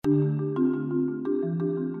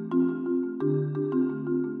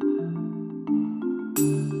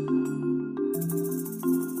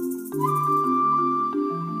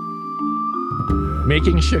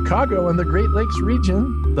Making Chicago and the Great Lakes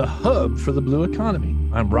region the hub for the blue economy.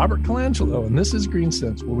 I'm Robert Colangelo, and this is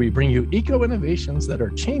GreenSense, where we bring you eco-innovations that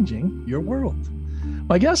are changing your world.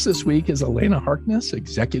 My guest this week is Elena Harkness,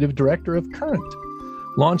 Executive Director of Current.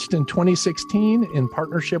 Launched in 2016 in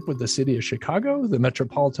partnership with the City of Chicago, the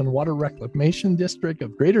Metropolitan Water Reclamation District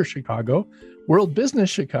of Greater Chicago, World Business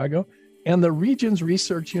Chicago, and the region's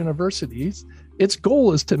research universities, its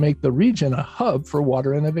goal is to make the region a hub for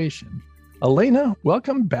water innovation. Elena,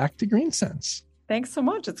 welcome back to GreenSense. Thanks so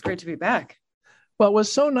much. It's great to be back. Well, it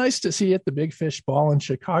was so nice to see you at the Big Fish Ball in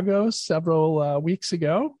Chicago several weeks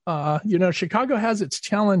ago. Chicago has its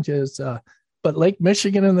challenges, but Lake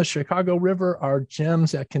Michigan and the Chicago River are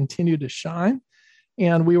gems that continue to shine.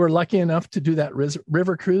 And we were lucky enough to do that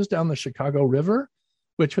river cruise down the Chicago River,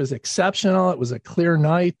 which was exceptional. It was a clear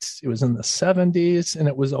night. It was in the 70s, and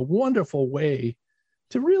it was a wonderful way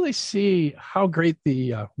to really see how great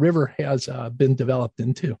the river has been developed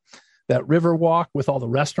into. That river walk with all the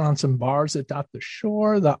restaurants and bars that dot the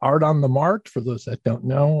shore, the art on the Mart, for those that don't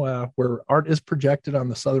know, where art is projected on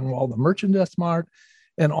the southern wall of the Merchandise Mart,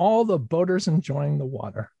 and all the boaters enjoying the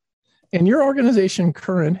water. And your organization,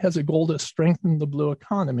 Current, has a goal to strengthen the blue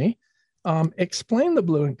economy. Explain the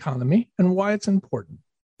blue economy and why it's important.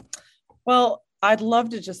 Well, I'd love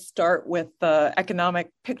to just start with the economic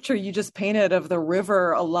picture you just painted of the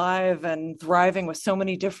river alive and thriving with so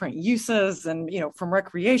many different uses and, from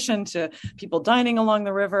recreation to people dining along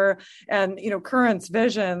the river. And, Current's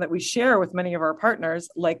vision that we share with many of our partners,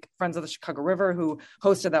 like Friends of the Chicago River, who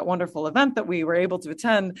hosted that wonderful event that we were able to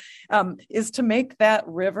attend, is to make that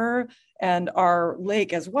river and our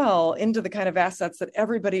lake as well into the kind of assets that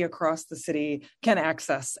everybody across the city can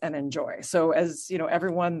access and enjoy. So as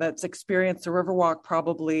everyone that's experienced a Riverwalk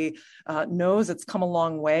probably knows, it's come a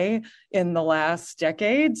long way in the last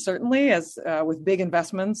decade, certainly as with big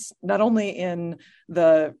investments, not only in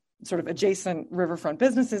the sort of adjacent riverfront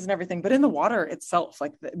businesses and everything, but in the water itself,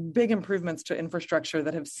 like the big improvements to infrastructure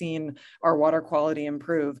that have seen our water quality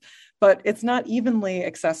improve. But it's not evenly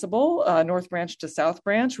accessible, North Branch to South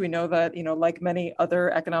Branch. We know that, like many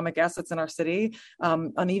other economic assets in our city,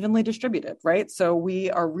 unevenly distributed, right? So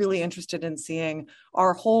we are really interested in seeing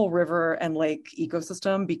our whole river and lake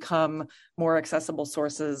ecosystem become more accessible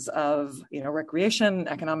sources of, recreation,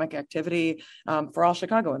 economic activity for all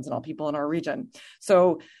Chicagoans and all people in our region.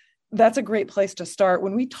 So that's a great place to start.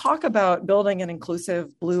 When we talk about building an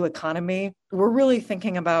inclusive blue economy, we're really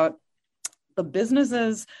thinking about the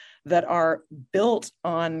businesses that are built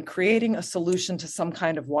on creating a solution to some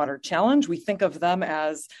kind of water challenge. We think of them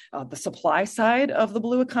as the supply side of the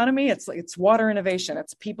blue economy. It's water innovation.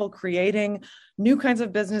 It's people creating new kinds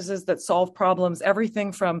of businesses that solve problems,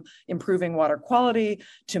 everything from improving water quality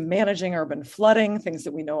to managing urban flooding, things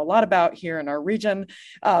that we know a lot about here in our region.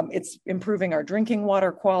 It's improving our drinking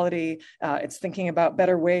water quality. It's thinking about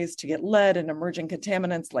better ways to get lead and emerging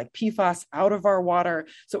contaminants like PFAS out of our water.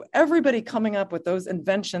 So everybody coming up with those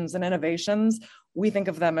inventions and innovations, we think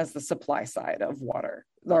of them as the supply side of water,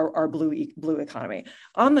 our blue economy.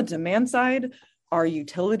 On the demand side, our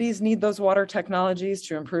utilities need those water technologies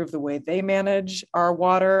to improve the way they manage our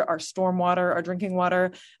water, our stormwater, our drinking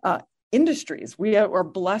water. Industries. We are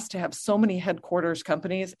blessed to have so many headquarters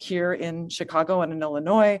companies here in Chicago and in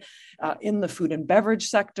Illinois, in the food and beverage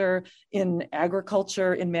sector, in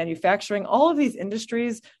agriculture, in manufacturing. All of these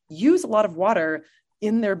industries use a lot of water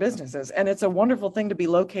in their businesses. And it's a wonderful thing to be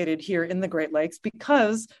located here in the Great Lakes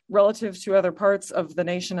because relative to other parts of the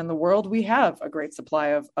nation and the world, we have a great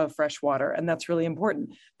supply of fresh water, and that's really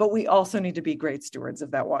important. But we also need to be great stewards of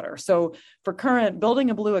that water. So for Current, building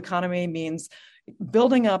a blue economy means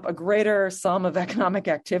building up a greater sum of economic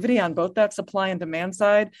activity on both that supply and demand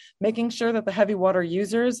side, making sure that the heavy water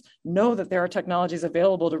users know that there are technologies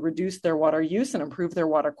available to reduce their water use and improve their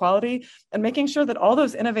water quality, and making sure that all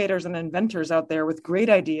those innovators and inventors out there with great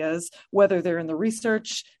ideas, whether they're in the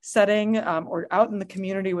research setting or out in the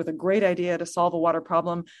community with a great idea to solve a water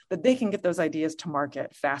problem, that they can get those ideas to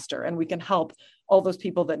market faster. And we can help all those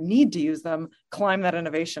people that need to use them climb that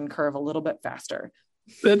innovation curve a little bit faster.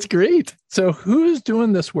 That's great. So who's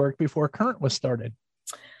doing this work before Current was started?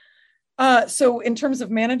 So in terms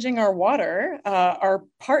of managing our water, our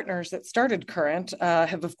partners that started Current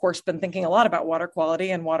have, of course, been thinking a lot about water quality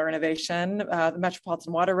and water innovation. The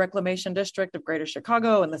Metropolitan Water Reclamation District of Greater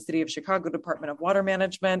Chicago and the City of Chicago Department of Water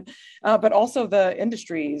Management, but also the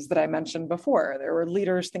industries that I mentioned before. There were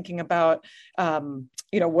leaders thinking about,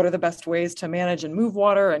 what are the best ways to manage and move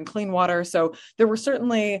water and clean water. So there were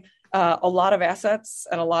certainly a lot of assets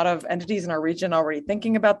and a lot of entities in our region already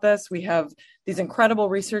thinking about this. We have these incredible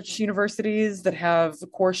research universities that have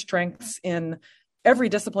core strengths in every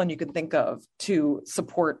discipline you could think of to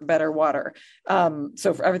support better water.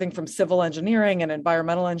 So for everything from civil engineering and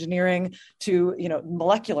environmental engineering to,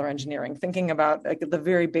 molecular engineering, thinking about the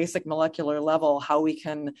very basic molecular level, how we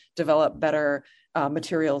can develop better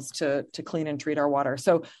materials to clean and treat our water.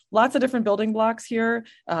 So lots of different building blocks here,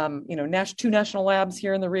 2 national labs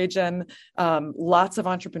here in the region, lots of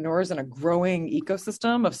entrepreneurs and a growing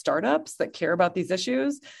ecosystem of startups that care about these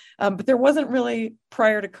issues. But there wasn't really,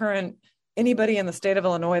 prior to Current, anybody in the state of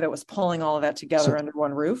Illinois that was pulling all of that together under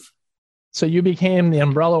one roof. So you became the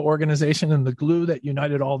umbrella organization and the glue that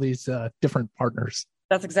united all these different partners.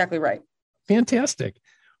 That's exactly right. Fantastic.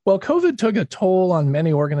 Well, COVID took a toll on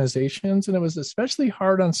many organizations, and it was especially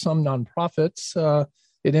hard on some nonprofits.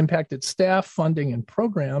 It impacted staff, funding, and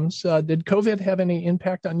programs. Did COVID have any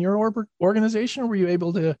impact on your organization, or were you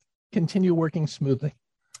able to continue working smoothly?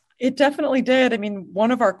 It definitely did. I mean,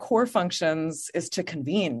 one of our core functions is to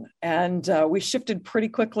convene, and we shifted pretty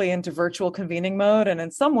quickly into virtual convening mode. And in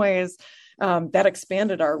some ways, that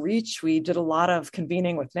expanded our reach. We did a lot of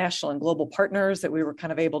convening with national and global partners that we were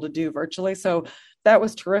kind of able to do virtually. So that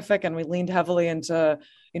was terrific. And we leaned heavily into,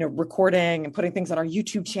 recording and putting things on our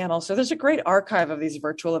YouTube channel. So there's a great archive of these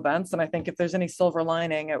virtual events. And I think if there's any silver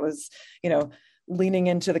lining, it was, leaning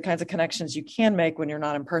into the kinds of connections you can make when you're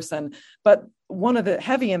not in person. But one of the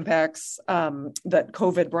heavy impacts that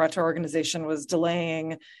COVID brought to our organization was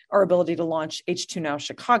delaying our ability to launch H2 Now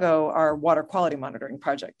Chicago, our water quality monitoring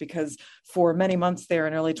project, because for many months there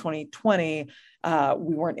in early 2020,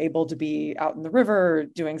 we weren't able to be out in the river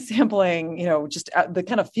doing sampling, just the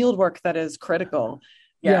kind of field work that is critical.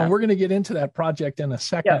 Yeah, we're going to get into that project in a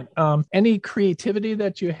second. Yeah. Any creativity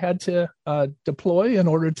that you had to deploy in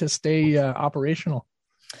order to stay operational?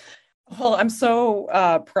 Well, I'm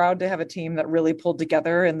so proud to have a team that really pulled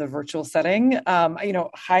together in the virtual setting.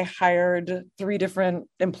 I hired 3 different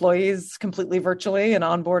employees completely virtually and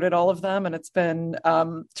onboarded all of them, and it's been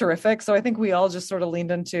terrific. So I think we all just sort of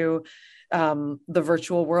leaned into the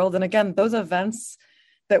virtual world. And again, those events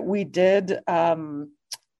that we did,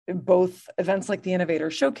 both events like the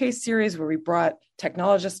Innovator Showcase series, where we brought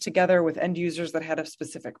technologists together with end users that had a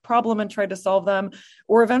specific problem and tried to solve them,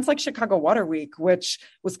 or events like Chicago Water Week, which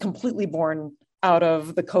was completely born out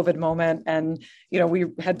of the COVID moment. And, we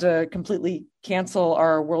had to completely cancel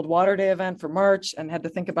our World Water Day event for March and had to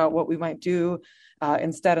think about what we might do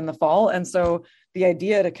instead in the fall. And so the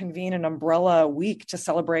idea to convene an umbrella week to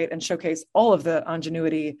celebrate and showcase all of the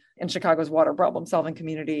ingenuity in Chicago's water problem solving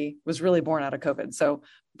community was really born out of COVID. So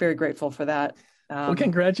very grateful for that. Well,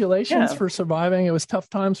 congratulations for surviving. It was tough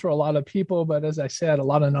times for a lot of people, but as I said, a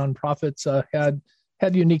lot of nonprofits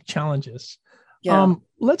had unique challenges. Yeah.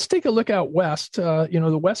 Let's take a look out west.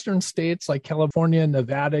 The western states like California,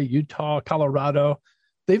 Nevada, Utah, Colorado,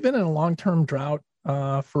 they've been in a long-term drought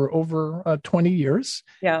for over 20 years.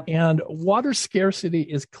 Yeah. And water scarcity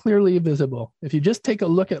is clearly visible. If you just take a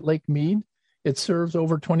look at Lake Mead, it serves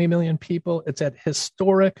over 20 million people. It's at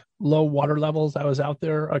historic low water levels. I was out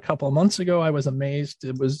there a couple of months ago. I was amazed.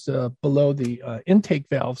 It was below the intake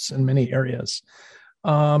valves in many areas.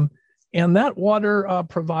 And that water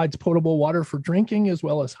provides potable water for drinking as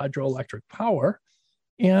well as hydroelectric power.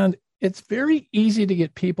 And it's very easy to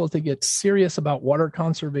get people to get serious about water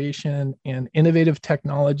conservation and innovative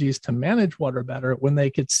technologies to manage water better when they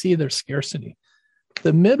could see their scarcity.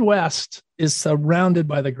 The Midwest is surrounded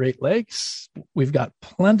by the Great Lakes. We've got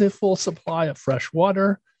plentiful supply of fresh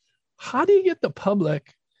water. How do you get the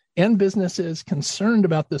public and businesses concerned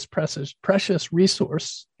about this precious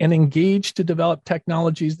resource and engaged to develop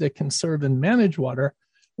technologies that conserve and manage water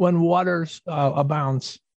when water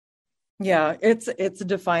abounds? Yeah, it's a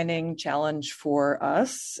defining challenge for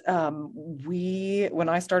us. When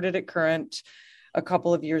I started at Current a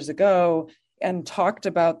couple of years ago and talked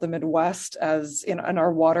about the Midwest and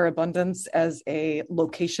our water abundance as a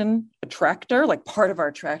location attractor, like part of our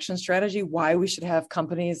attraction strategy, why we should have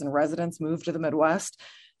companies and residents move to the Midwest,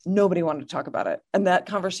 nobody wanted to talk about it. And that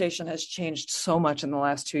conversation has changed so much in the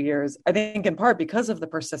last 2 years, I think in part because of the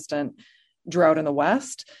persistent drought in the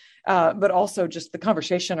West. But also just the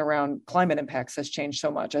conversation around climate impacts has changed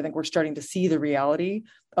so much. I think we're starting to see the reality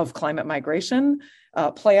of climate migration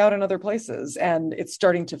play out in other places. And it's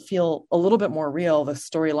starting to feel a little bit more real, the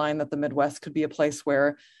storyline that the Midwest could be a place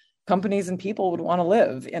where companies and people would want to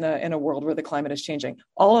live in a world where the climate is changing.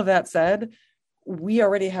 All of that said, we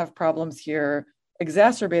already have problems here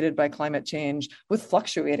exacerbated by climate change with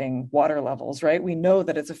fluctuating water levels, right? We know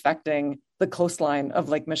that it's affecting the coastline of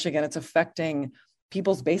Lake Michigan. It's affecting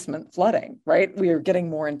people's basement flooding, right? We are getting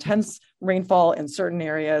more intense rainfall in certain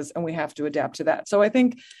areas, and we have to adapt to that. So I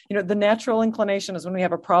think, the natural inclination is when we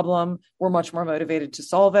have a problem, we're much more motivated to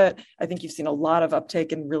solve it. I think you've seen a lot of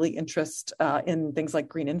uptake and really interest in things like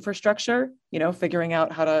green infrastructure, figuring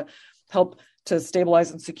out how to help to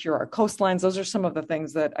stabilize and secure our coastlines. Those are some of the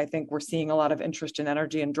things that I think we're seeing a lot of interest in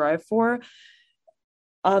energy and drive for.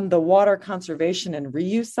 On the water conservation and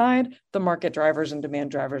reuse side, the market drivers and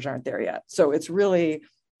demand drivers aren't there yet. So it's really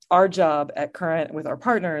our job at Current with our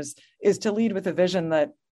partners is to lead with a vision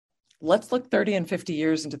that let's look 30 and 50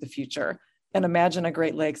 years into the future and imagine a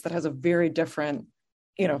Great Lakes that has a very different,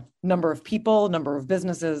 number of people, number of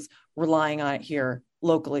businesses relying on it here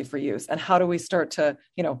locally for use. And how do we start to,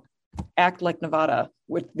 act like Nevada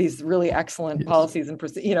with these really excellent policies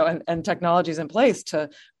and technologies in place to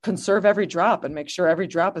conserve every drop and make sure every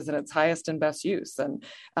drop is in its highest and best use. And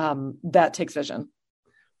that takes vision.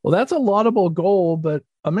 Well, that's a laudable goal, but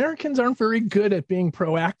Americans aren't very good at being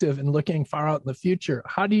proactive and looking far out in the future.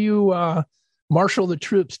 How do you marshal the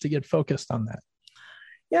troops to get focused on that?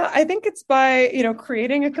 Yeah, I think it's by,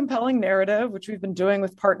 creating a compelling narrative, which we've been doing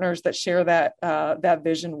with partners that share that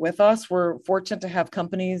vision with us. We're fortunate to have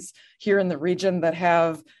companies here in the region that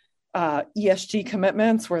have ESG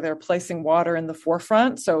commitments where they're placing water in the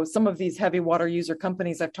forefront. So some of these heavy water user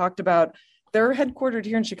companies I've talked about, they're headquartered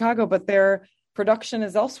here in Chicago, but their production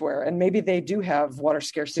is elsewhere. And maybe they do have water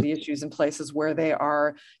scarcity issues in places where they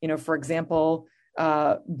are, for example,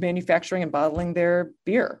 manufacturing and bottling their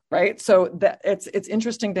beer, right? So that it's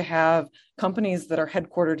interesting to have companies that are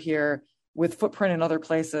headquartered here with footprint in other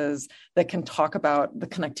places that can talk about the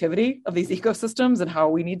connectivity of these ecosystems and how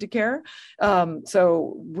we need to care.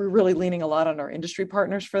 So we're really leaning a lot on our industry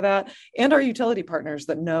partners for that, and our utility partners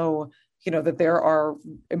that know, that there are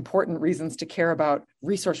important reasons to care about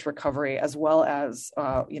resource recovery as well as,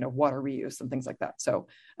 water reuse and things like that. So,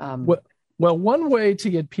 Well, one way to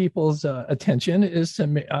get people's attention is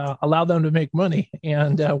to allow them to make money.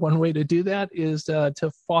 And one way to do that is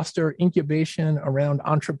to foster incubation around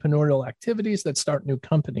entrepreneurial activities that start new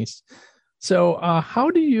companies. So how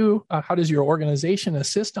does your organization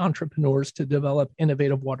assist entrepreneurs to develop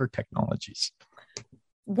innovative water technologies?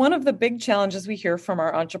 One of the big challenges we hear from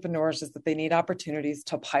our entrepreneurs is that they need opportunities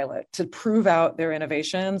to pilot, to prove out their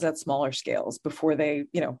innovations at smaller scales before they,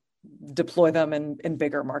 deploy them in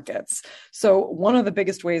bigger markets. So one of the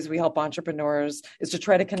biggest ways we help entrepreneurs is to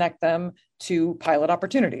try to connect them to pilot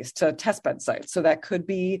opportunities, to testbed sites. So that could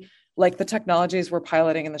be like the technologies we're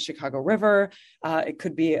piloting in the Chicago River. It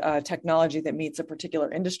could be a technology that meets a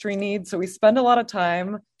particular industry need. So we spend a lot of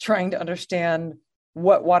time trying to understand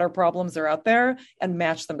what water problems are out there and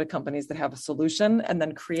match them to companies that have a solution, and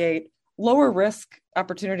then create lower risk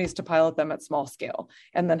opportunities to pilot them at small scale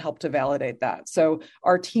and then help to validate that. So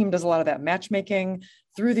our team does a lot of that matchmaking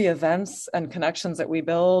through the events and connections that we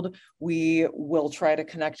build. We will try to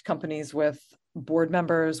connect companies with board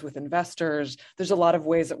members, with investors. There's a lot of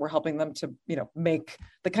ways that we're helping them to, make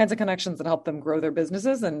the kinds of connections that help them grow their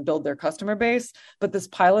businesses and build their customer base. But this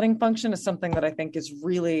piloting function is something that I think is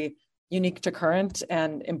really unique to Current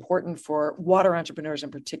and important for water entrepreneurs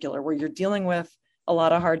in particular, where you're dealing with a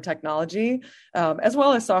lot of hard technology, as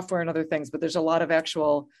well as software and other things. But there's a lot of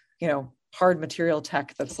actual, hard material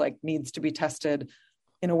tech that's needs to be tested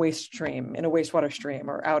in a wastewater stream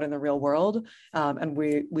or out in the real world. And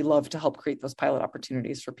we love to help create those pilot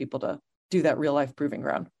opportunities for people to do that real life proving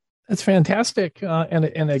ground. That's fantastic.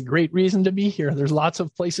 And a great reason to be here. There's lots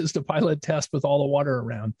of places to pilot test with all the water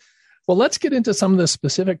around. Well, let's get into some of the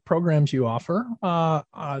specific programs you offer.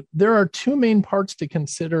 There are two main parts to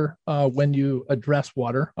consider when you address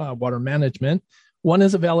water management. One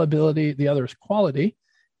is availability, the other is quality.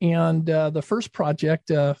 And the first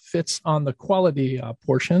project fits on the quality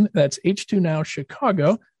portion. That's H2 Now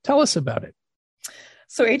Chicago. Tell us about it.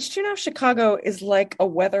 So H2 Now Chicago is like a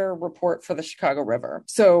weather report for the Chicago River.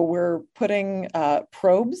 So we're putting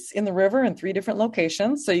probes in the river in 3 different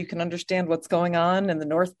locations so you can understand what's going on in the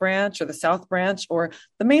North Branch or the South Branch or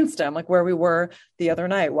the main stem, like where we were the other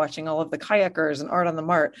night watching all of the kayakers and art on the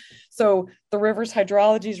Mart. So the river's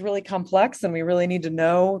hydrology is really complex, and we really need to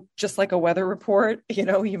know, just like a weather report,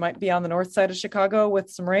 you might be on the north side of Chicago with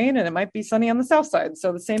some rain and it might be sunny on the south side.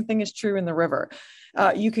 So the same thing is true in the river.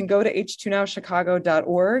 You can go to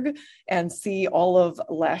h2nowchicago.org and see all of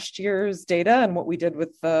last year's data and what we did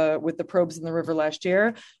with the probes in the river last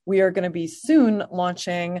year. We are going to be soon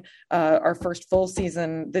launching our first full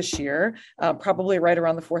season this year, probably right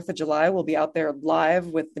around the 4th of July. We'll be out there live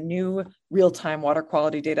with the new real-time water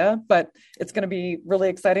quality data, but it's going to be really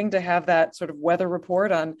exciting to have that sort of weather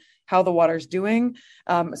report on how the water's doing.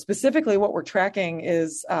 Specifically, what we're tracking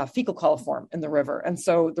is fecal coliform in the river. And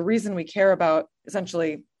so the reason we care about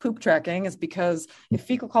essentially poop tracking is because if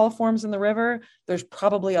fecal coliform's in the river, there's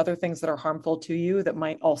probably other things that are harmful to you that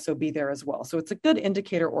might also be there as well. So it's a good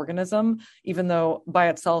indicator organism, even though by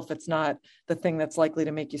itself, it's not the thing that's likely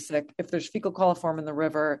to make you sick. If there's fecal coliform in the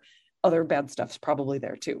river, other bad stuff's probably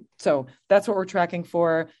there too. So that's what we're tracking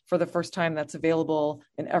for the first time. That's available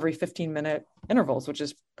in every 15-minute intervals, which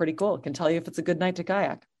is pretty cool. It can tell you if it's a good night to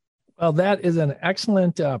kayak. Well, that is an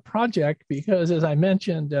excellent project because, as I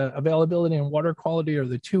mentioned, availability and water quality are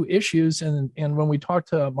the two issues. And when we talked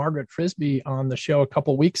to Margaret Frisby on the show a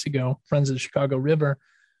couple of weeks ago, Friends of the Chicago River,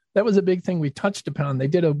 that was a big thing we touched upon. They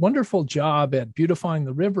did a wonderful job at beautifying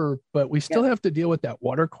the river, but we still have to deal with that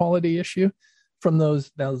water quality issue from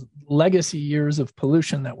those legacy years of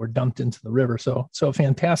pollution that were dumped into the river. So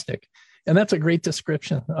fantastic. And that's a great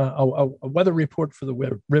description, a weather report for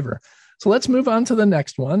the river. So let's move on to the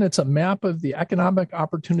next one. It's a map of the economic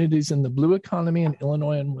opportunities in the blue economy in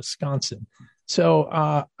Illinois and Wisconsin. So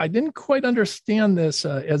I didn't quite understand this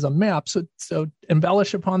as a map. So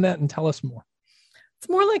embellish upon that and tell us more. It's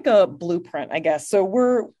more like a blueprint, I guess. So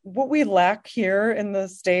what we lack here in the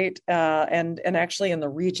state and actually in the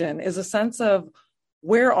region is a sense of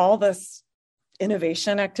where all this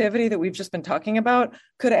innovation activity that we've just been talking about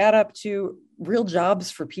could add up to real jobs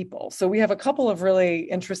for people. So we have a couple of really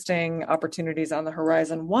interesting opportunities on the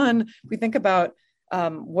horizon. One, we think about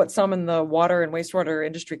what some in the water and wastewater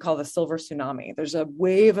industry call the silver tsunami. There's a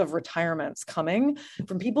wave of retirements coming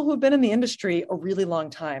from people who've been in the industry a really long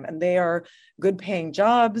time, and they are good paying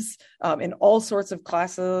jobs in all sorts of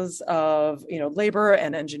classes of labor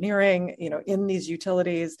and engineering, in these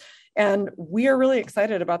utilities. And we are really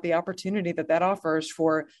excited about the opportunity that offers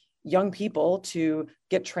for young people to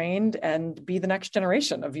get trained and be the next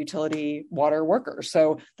generation of utility water workers.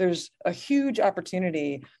 So there's a huge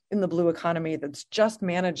opportunity in the blue economy that's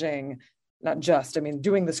doing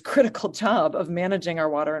this critical job of managing our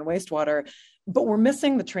water and wastewater, but we're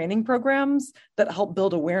missing the training programs that help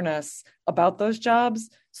build awareness about those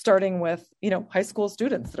jobs, starting with, high school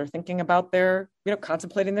students that are thinking about their,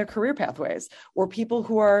 contemplating their career pathways, or people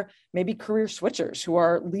who are maybe career switchers, who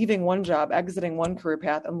are leaving one job, exiting one career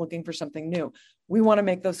path and looking for something new. We want to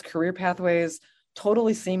make those career pathways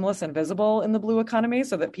totally seamless and visible in the blue economy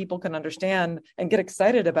so that people can understand and get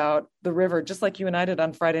excited about the river, just like you and I did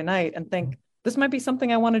on Friday night, and think, this might be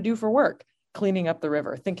something I want to do for work, cleaning up the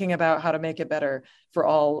river, thinking about how to make it better for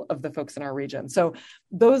all of the folks in our region. So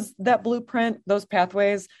that blueprint, those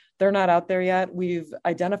pathways, they're not out there yet. We've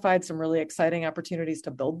identified some really exciting opportunities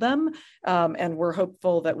to build them. And we're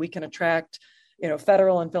hopeful that we can attract,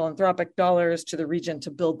 federal and philanthropic dollars to the region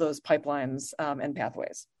to build those pipelines and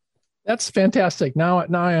pathways. That's fantastic. Now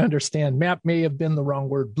I understand. Map may have been the wrong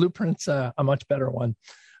word. Blueprint's a much better one.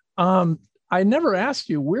 I never asked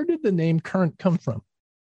you, where did the name Current come from?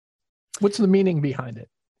 What's the meaning behind it?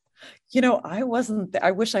 I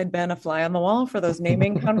wish I'd been a fly on the wall for those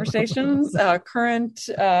naming conversations. Current,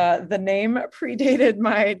 the name predated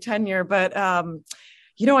my tenure, but,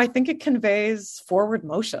 I think it conveys forward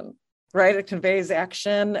motion, right? It conveys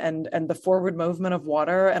action and the forward movement of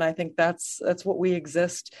water. And I think that's what we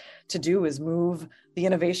exist to do, is move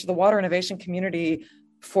the water innovation community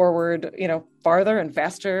forward, farther and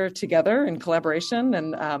faster together in collaboration.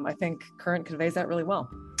 And I think Current conveys that really well.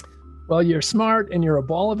 Well, you're smart and you're a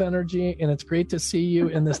ball of energy, and it's great to see you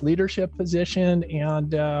in this leadership position.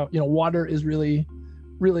 And, water is really,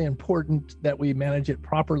 really important that we manage it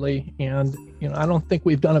properly. And, I don't think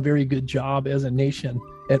we've done a very good job as a nation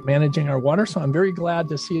at managing our water. So I'm very glad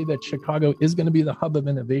to see that Chicago is going to be the hub of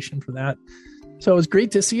innovation for that. So it was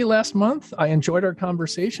great to see you last month. I enjoyed our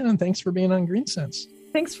conversation, and thanks for being on GreenSense.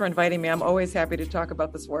 Thanks for inviting me. I'm always happy to talk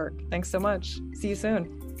about this work. Thanks so much. See you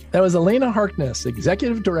soon. That was Elena Harkness,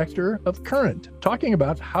 Executive Director of Current, talking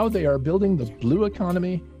about how they are building the blue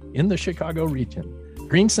economy in the Chicago region.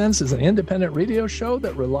 GreenSense is an independent radio show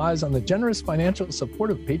that relies on the generous financial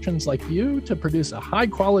support of patrons like you to produce a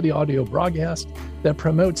high-quality audio broadcast that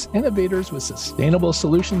promotes innovators with sustainable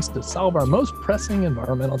solutions to solve our most pressing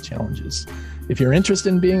environmental challenges. If you're interested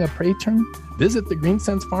in being a patron, visit the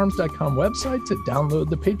greensensefarms.com website to download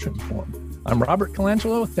the patron form. I'm Robert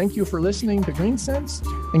Colangelo. Thank you for listening to GreenSense,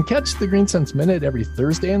 and catch the GreenSense Minute every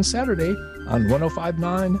Thursday and Saturday on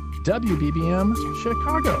 105.9 WBBM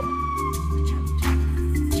Chicago.